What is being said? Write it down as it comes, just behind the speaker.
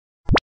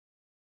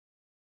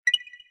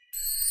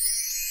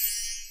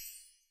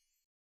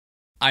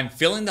I'm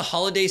feeling the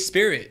holiday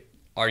spirit.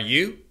 Are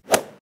you?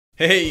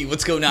 Hey,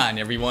 what's going on,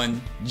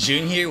 everyone?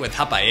 Jun here with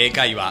Hapa 英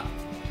会話.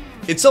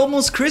 It's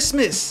almost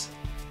Christmas.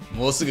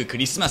 もうすぐク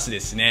リスマスで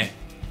すね。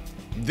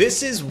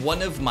This is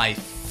one of my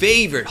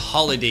favorite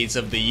holidays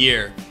of the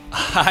year.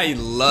 I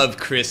love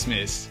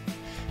Christmas.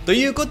 と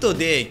いうこと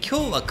で、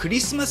今日はクリ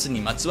スマス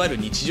にまつわる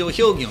日常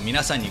表現を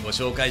皆さんにご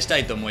紹介した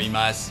いと思い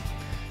ます。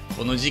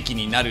この時期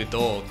になる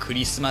とク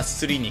リスマス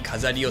ツリーに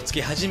飾りをつ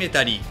け始め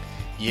たり、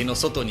家の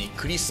外に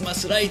クリスマ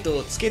スライト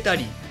をつけた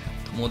り、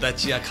友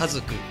達や家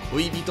族、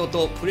恋人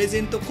とプレゼ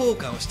ント交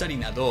換をしたり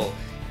など、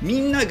み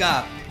んな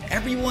が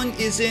Everyone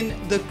is in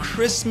the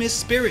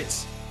Christmas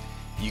spirits.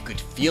 You could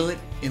feel it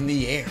in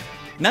the air.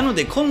 なの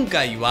で今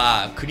回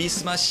はクリ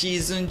スマスシ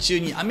ーズン中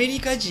にアメリ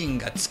カ人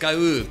が使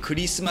うク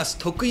リスマス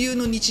特有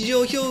の日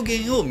常表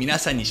現を皆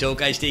さんに紹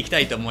介していきた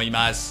いと思い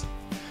ます。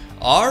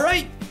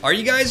Alright, are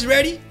you guys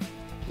ready?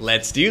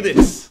 Let's do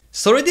this!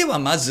 それでは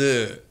ま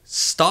ず、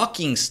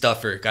Stocking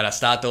Stuffer からス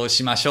タートを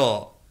しまし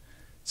ょ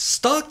う。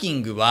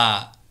Stocking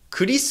は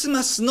クリス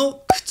マス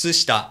の靴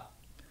下。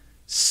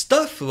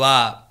Stuff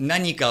は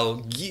何か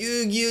をぎ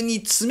ゅうぎゅうに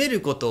詰め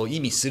ることを意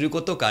味する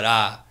ことか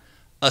ら、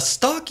A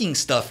stocking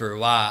stuffer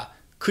は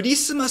クリ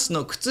スマス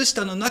の靴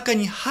下の中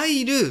に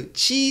入る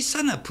小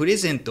さなプレ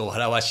ゼントを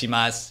表し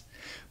ます。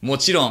も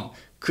ちろん、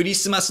クリ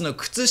スマスの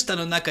靴下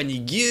の中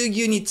にぎゅう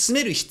ぎゅうに詰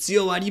める必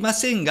要はありま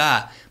せん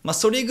が、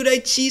それぐら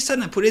い小さ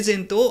なプレゼ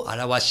ントを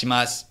表し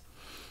ます。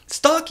ス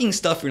トッキング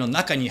スタッフの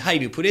中に入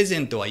るプレゼ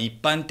ントは一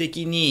般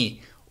的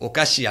にお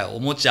菓子やお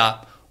もち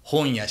ゃ、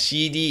本や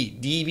CD、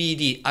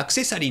DVD、アク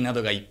セサリーな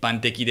どが一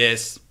般的で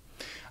す。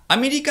ア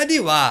メリカで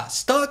は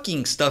ストッキ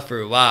ングスタッ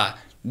フは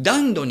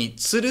暖炉に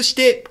吊るし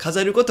て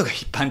飾ることが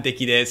一般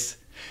的です。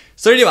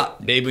それでは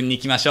例文に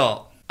行きまし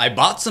ょう。I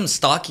bought some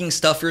stocking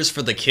stuffers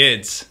for the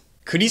kids.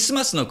 クリス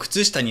マスの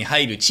靴下に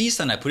入る小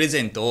さなプレ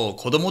ゼントを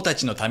子供た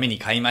ちのために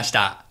買いまし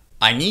た。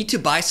I need to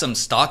buy some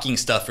stocking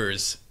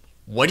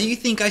stuffers.What do you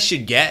think I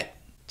should get?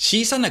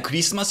 小さなク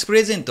リスマスプ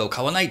レゼントを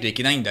買わないとい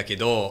けないんだけ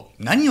ど、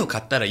何を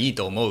買ったらいい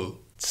と思う？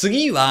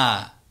次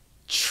は、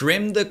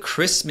Trim the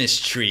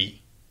Christmas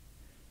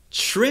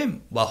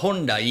tree。Trim は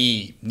本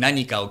来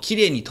何かをき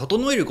れいに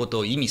整えること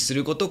を意味す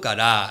ることか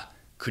ら、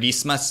クリ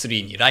スマスツ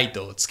リーにライ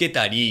トをつけ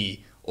た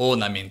り、オー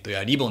ナメント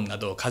やリボンな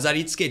どを飾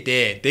り付け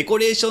てデコ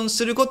レーション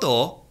すること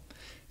を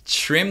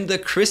Trim the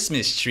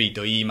Christmas tree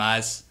と言い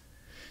ます。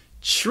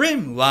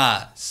Trim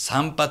は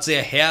散髪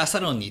やヘア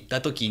サロンに行っ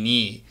た時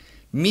に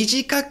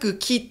短く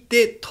切っ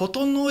て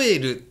整え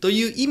ると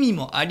いう意味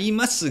もあり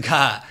ます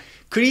が、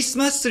クリス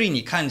マスツリー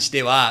に関し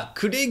ては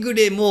くれぐ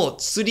れも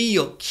ツリ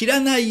ーを切ら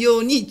ないよ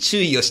うに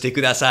注意をして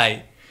くださ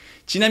い。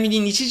ちなみに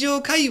日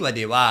常会話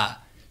で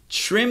は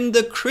Trim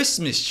the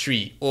Christmas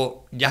tree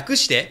を略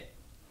して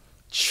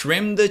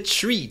Trim the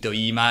tree と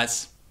言いま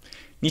す。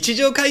日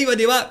常会話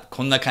では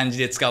こんな感じ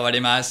で使われ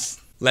ま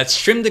す。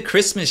Let's trim the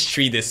Christmas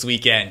tree this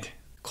weekend.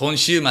 今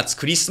週末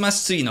クリスマ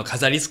スツリーの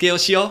飾り付けを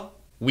しよ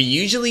う。We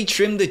usually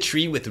trim the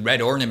tree with red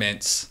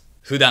ornaments.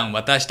 普段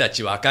私た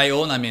ちは赤い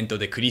オーナメント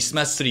でクリス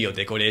マスツリーを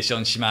デコレーショ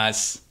ンしま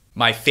す。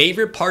My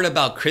favorite part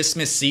about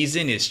Christmas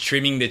season is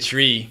trimming the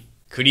tree.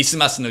 クリス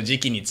マスの時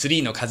期にツ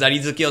リーの飾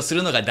り付けをす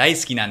るのが大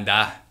好きなん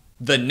だ。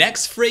The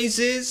next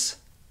phrase is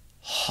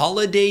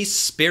holiday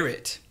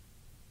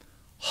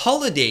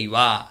spirit.Holiday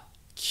は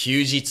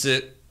休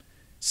日。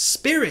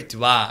Spirit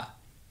は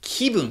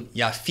気分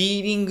やフィ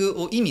ーリン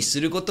グを意味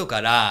すること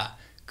から、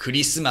ク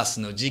リスマス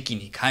の時期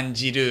に感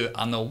じる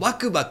ワ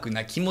クワク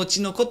な気持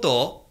ちのこと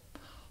を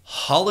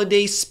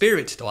Holiday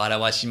Spirit と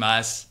表し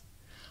ます。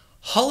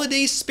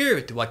Holiday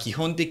Spirit は基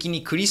本的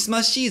にクリス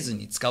マスシーズン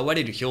に使わ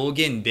れる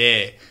表現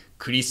で、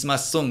クリスマ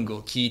スソング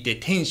を聴いて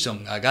テンショ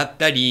ンが上がっ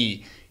た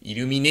り、イ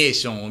ルミネー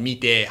ションを見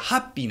てハ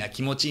ッピーな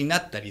気持ちにな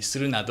ったりす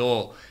るな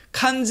ど、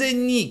完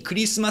全にク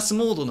リスマス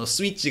モードの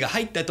スイッチが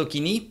入った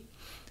時に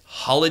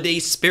Holiday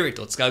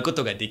Spirit を使うこ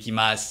とができ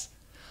ます。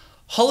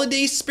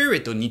Holiday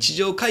Spirit を日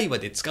常会話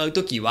で使う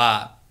とき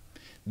は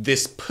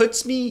This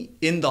puts me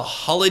in the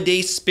holiday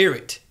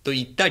spirit と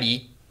言った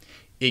り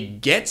It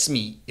gets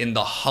me in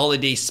the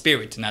holiday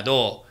spirit な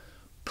ど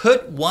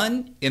Put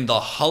one in the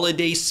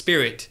holiday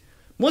spirit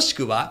もし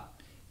くは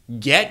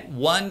Get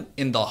one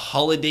in the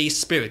holiday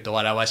spirit を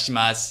表し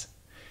ます。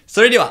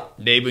それでは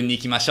例文に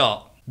行きまし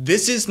ょう。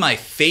This is my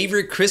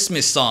favorite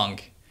Christmas song.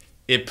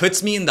 It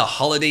puts me in the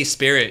holiday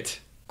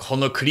spirit. こ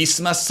のクリ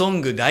スマスソ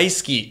ング大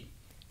好き。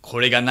こ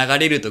れが流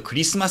れるとク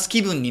リスマス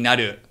気分にな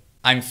る。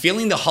I'm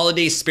feeling the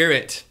holiday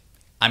spirit.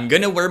 I'm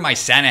gonna wear my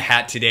Santa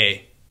hat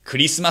today. ク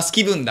リスマス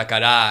気分だか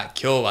ら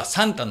今日は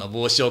サンタの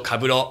帽子をか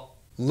ぶろ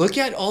う。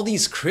Look at all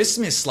these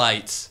Christmas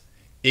lights.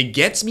 It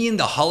gets me in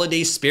the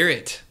holiday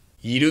spirit.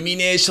 イルミ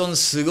ネーション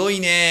すご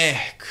い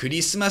ね。ク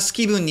リスマス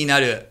気分にな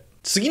る。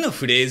次の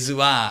フレーズ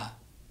は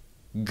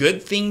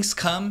Good things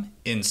come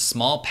in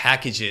small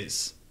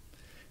packages.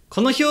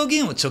 この表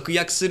現を直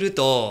訳する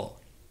と、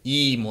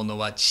いいもの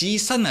は小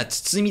さな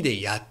包み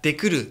でやって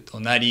くると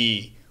な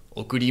り、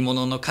贈り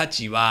物の価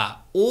値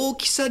は大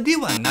きさで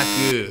はな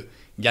く、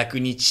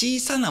逆に小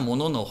さなも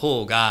のの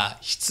方が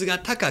質が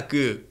高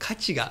く価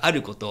値があ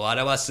ることを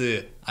表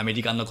すアメ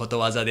リカのこと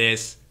わざで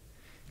す。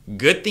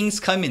Good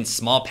things come in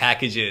small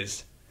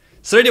packages.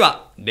 それで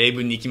は例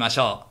文に行きまし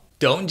ょ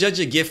う。Don't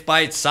judge a gift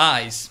by its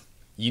size.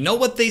 You know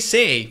what they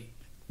say.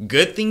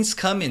 Good things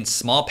come in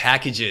small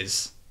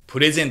packages. プ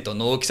レゼント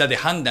の大きさで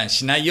判断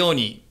しないよう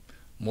に。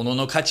物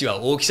の価値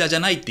は大きさじゃ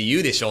ないって言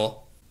うでし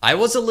ょ。I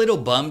was a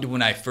little bummed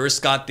when I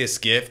first got this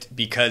gift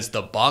because the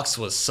box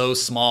was so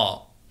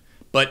small.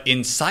 But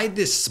inside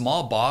this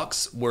small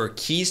box were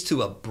keys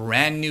to a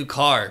brand new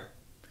car.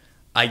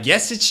 I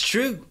guess it's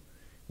true.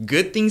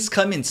 Good things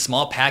come in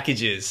small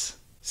packages.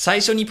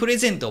 最初にプレ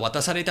ゼントを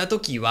渡された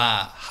時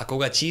は箱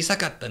が小さ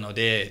かったの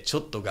でちょ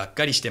っとがっ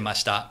かりしてま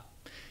した。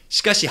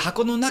しかし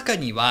箱の中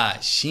には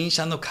新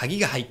車の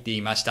鍵が入って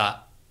いまし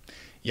た。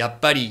やっ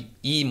ぱり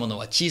いいもの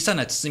は小さ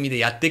な包みで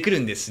やってくる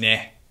んです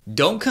ね。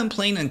Don't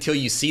complain until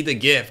you see the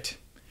gift.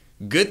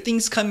 Good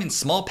things come in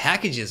small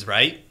packages,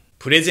 right?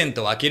 プレゼン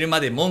トを開けるま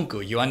で文句を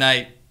言わな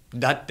い。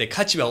だって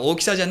価値は大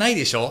きさじゃない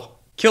でしょ。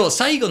今日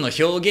最後の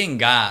表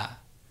現が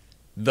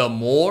The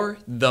more,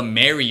 the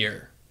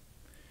merrier.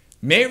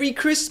 Merry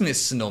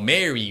Christmas の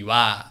Merry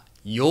は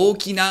陽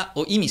気な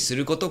を意味す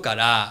ることか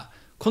ら、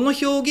この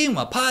表現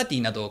はパーティ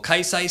ーなどを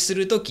開催す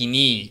るとき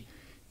に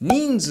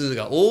人数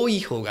が多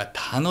い方が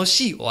楽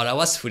しいを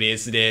表すフレー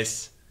ズで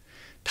す。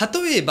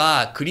例え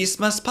ばクリ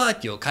スマスパー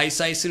ティーを開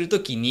催すると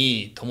き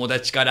に友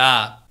達か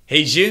ら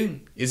Hey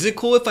Jun, is it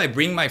cool if I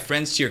bring my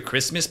friends to your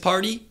Christmas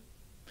party?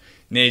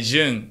 ねえ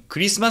Jun、ク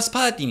リスマス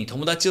パーティーに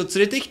友達を連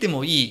れてきて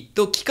もいい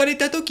と聞かれ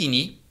たとき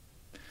に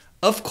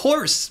Of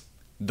course,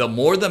 the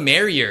more the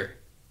merrier.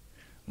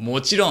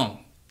 もちろん、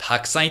た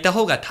くさんいた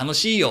方が楽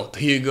しいよと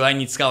いう具合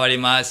に使われ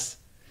ま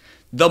す。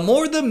The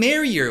more the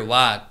merrier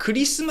はク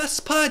リスマ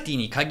スパーティー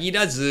に限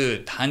ら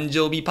ず誕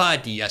生日パ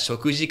ーティーや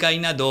食事会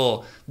な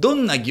どど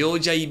んな行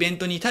事やイベン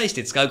トに対し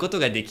て使うこと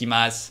ができ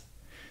ます。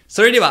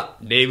それでは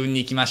例文に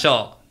行きまし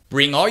ょう。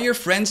Bring all your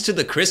friends to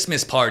the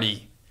Christmas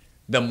party.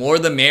 The more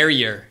the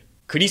merrier.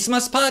 クリスマ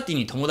スパーティー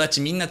に友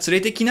達みんな連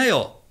れてきな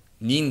よ。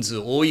人数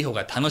多い方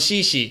が楽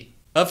しいし。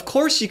Of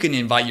course you can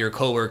invite your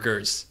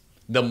coworkers.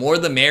 The more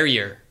the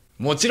merrier.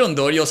 もちろん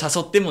同僚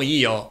誘ってもい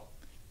いよ。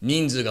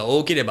人数が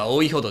多ければ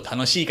多いほど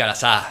楽しいから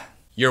さ。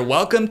You're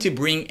welcome to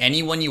bring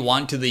anyone you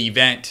want to the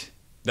event.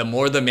 The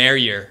more the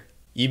merrier.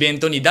 イベン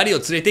トに誰を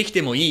連れてき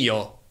てもいい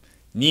よ。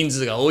人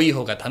数が多い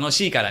方が楽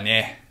しいから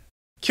ね。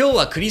今日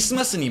はクリス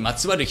マスにま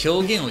つわる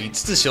表現を5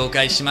つ紹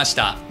介しまし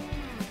た。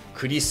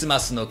クリスマ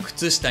スの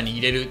靴下に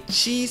入れる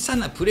小さ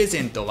なプレ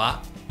ゼント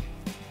は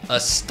A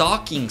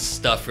stocking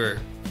stuffer。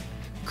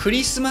ク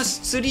リスマ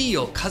スツリ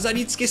ーを飾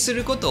り付けす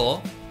ること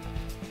を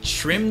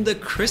Trim the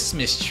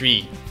Christmas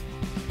tree。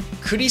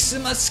 クリス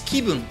マス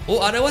気分を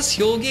表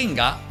す表現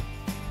が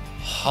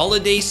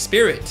Holiday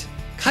spirit。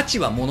 価値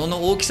は物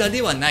の大きさ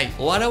ではない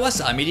を表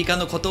すアメリカ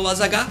のことわ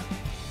ざが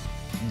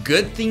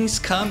Good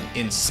things come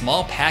in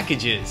small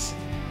packages。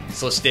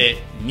 そして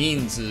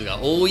人数が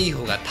多い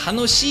方が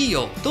楽しい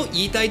よと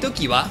言いたいと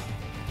きは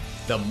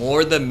The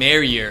more the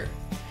merrier。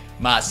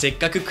まあせっ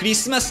かくクリ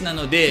スマスな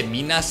ので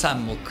皆さ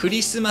んもク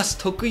リスマス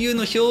特有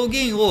の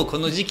表現をこ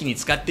の時期に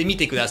使ってみ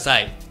てくださ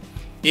い。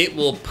It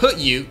will put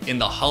you in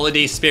the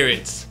holiday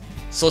spirits。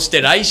 そし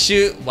て来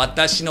週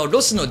私の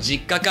ロスの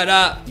実家か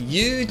ら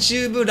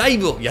YouTube ライ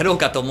ブをやろう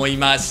かと思い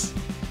ます。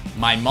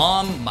My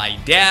mom, my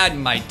dad,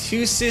 my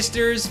two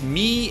sisters,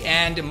 me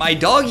and my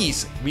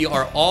doggies. We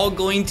are all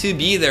going to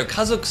be there。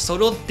 家族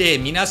揃って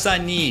皆さ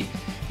んに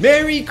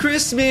Merry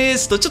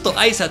Christmas とちょっと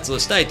挨拶を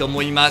したいと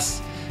思いま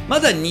す。ま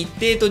だ日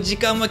程と時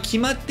間は決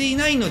まってい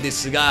ないので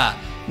すが、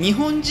日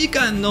本時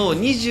間の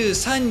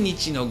23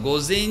日の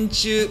午前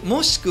中、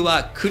もしく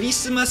はクリ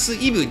スマス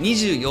イブ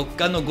24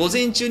日の午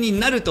前中に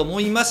なると思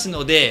います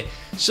ので、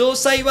詳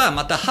細は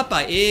また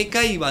Hapa英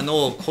会話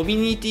のコミ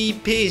ュニティ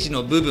ページ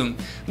の部分、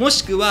も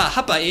しくは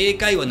Hapa英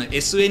会話の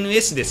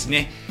SNS です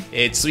ね、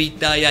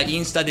Twitter やイ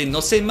ンスタで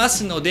載せま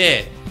すの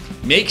で、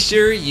Make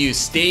sure you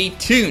stay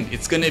tuned.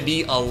 It's gonna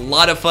be a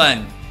lot of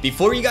fun.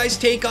 Before you guys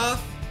take off,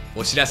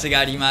 お知らせが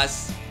ありま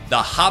す。The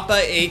Hapa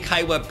英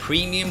会話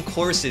Premium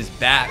Course is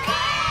back。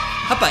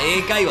 Hapa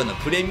英会話の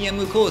プレミア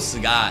ムコー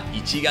スが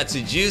1月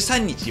13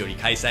日より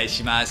開催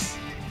します。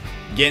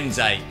現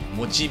在、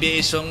モチベ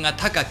ーションが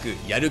高く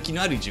やる気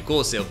のある受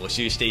講生を募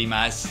集してい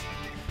ます。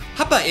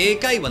Hapa 英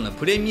会話の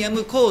プレミア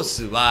ムコー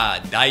ス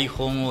は台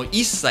本を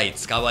一切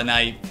使わ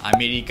ないア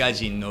メリカ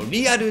人の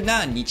リアル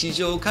な日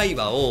常会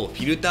話をフ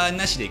ィルター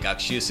なしで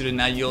学習する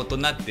内容と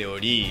なってお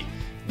り、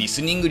リ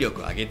スニング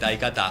力を上げたい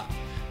方、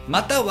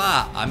また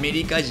はアメ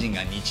リカ人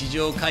が日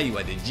常会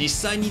話で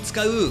実際に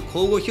使う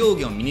口語表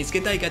現を身につ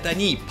けたい方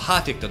にパ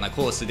ーフェクトな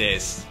コースで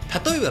す。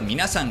例えば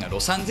皆さんが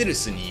ロサンゼル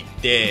スに行っ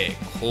て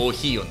コー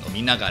ヒーを飲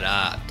みなが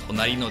ら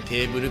隣の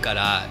テーブルか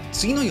ら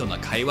次のような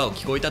会話を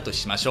聞こえたと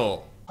しまし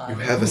ょう。 You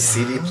have a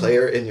CD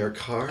player in your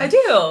car? I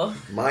do.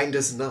 Mine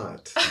does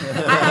not.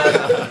 I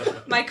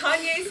have my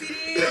Kanye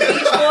CD,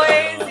 Beach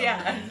Boys.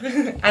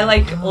 Yeah, I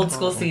like old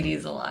school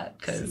CDs a lot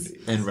because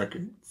And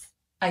records.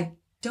 I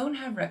don't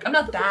have rec. I'm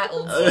not that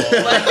old school.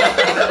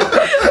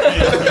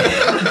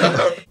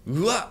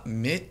 うわ、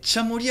めっち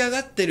ゃ盛り上が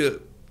って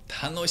る。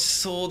楽し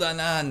そうだ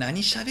な。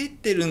何喋っ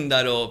てるん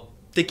だろ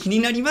うって気に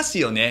なります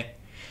よね。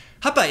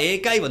Hapa英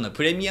会話の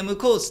プレミアム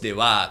コースで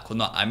は、こ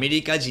のアメ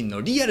リカ人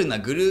のリアルな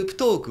グループ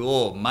トーク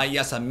を毎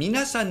朝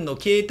皆さんの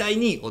携帯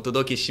にお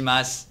届けし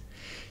ます。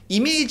イ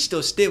メージ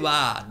として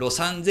は、ロ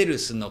サンゼル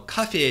スの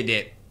カフェ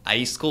でア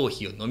イスコー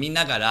ヒーを飲み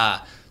なが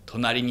ら、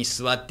隣に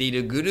座ってい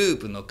るグル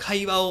ープの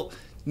会話を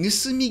盗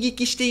み聞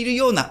きしている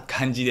ような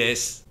感じで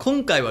す。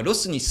今回はロ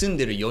スに住ん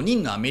でいる4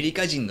人のアメリ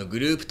カ人のグ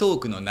ループトー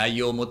クの内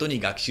容をもとに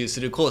学習す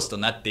るコースと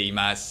なってい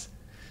ます。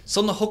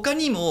その他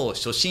にも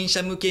初心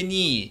者向け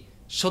に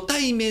初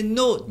対面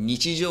の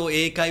日常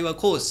英会話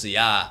コース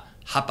や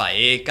Hapa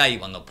英会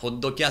話のポッ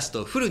ドキャス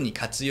トをフルに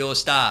活用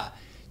した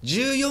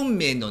14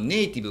名の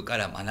ネイティブか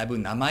ら学ぶ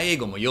生英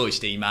語も用意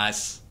していま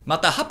す。ま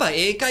たHapa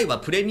英会話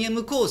プレミア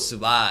ムコース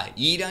は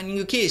e ラーニン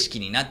グ形式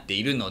になって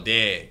いるの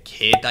で、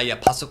携帯や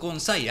パソコン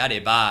さえあ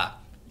れば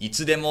い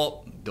つで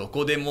もど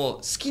こでも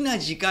好きな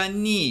時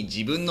間に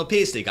自分のペ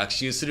ースで学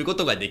習するこ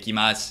とができ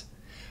ます。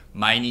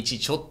毎日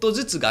ちょっと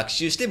ずつ学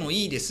習しても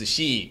いいです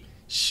し、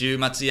週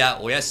末や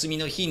お休み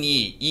の日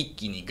に一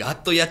気にガ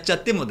ッとやっちゃ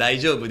っても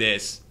大丈夫で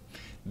す。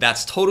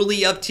That's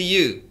totally up to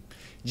you.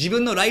 自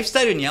分のライフス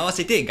タイルに合わ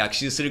せて学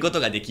習するこ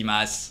とができ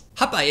ます。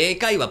Hapa英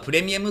会話プ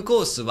レミアム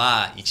コース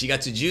は1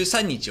月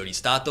13日より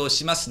スタートを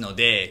しますの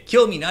で、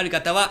興味のある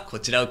方はこ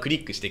ちらをクリ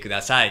ックしてく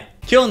ださい。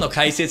今日の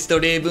解説と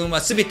例文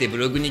はすべてブ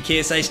ログに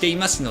掲載してい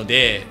ますの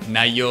で、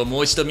内容をも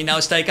う一度見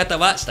直したい方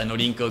は下の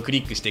リンクをク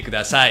リックしてく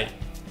ださい。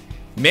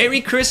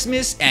Merry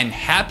Christmas and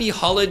Happy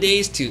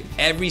Holidays to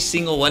every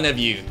single one of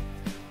you.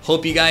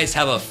 Hope you guys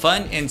have a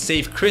fun and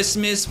safe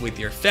Christmas with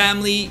your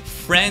family,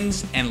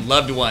 friends, and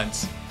loved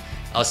ones.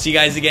 I'll see you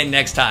guys again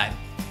next time.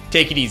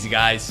 Take it easy,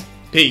 guys.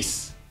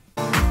 Peace.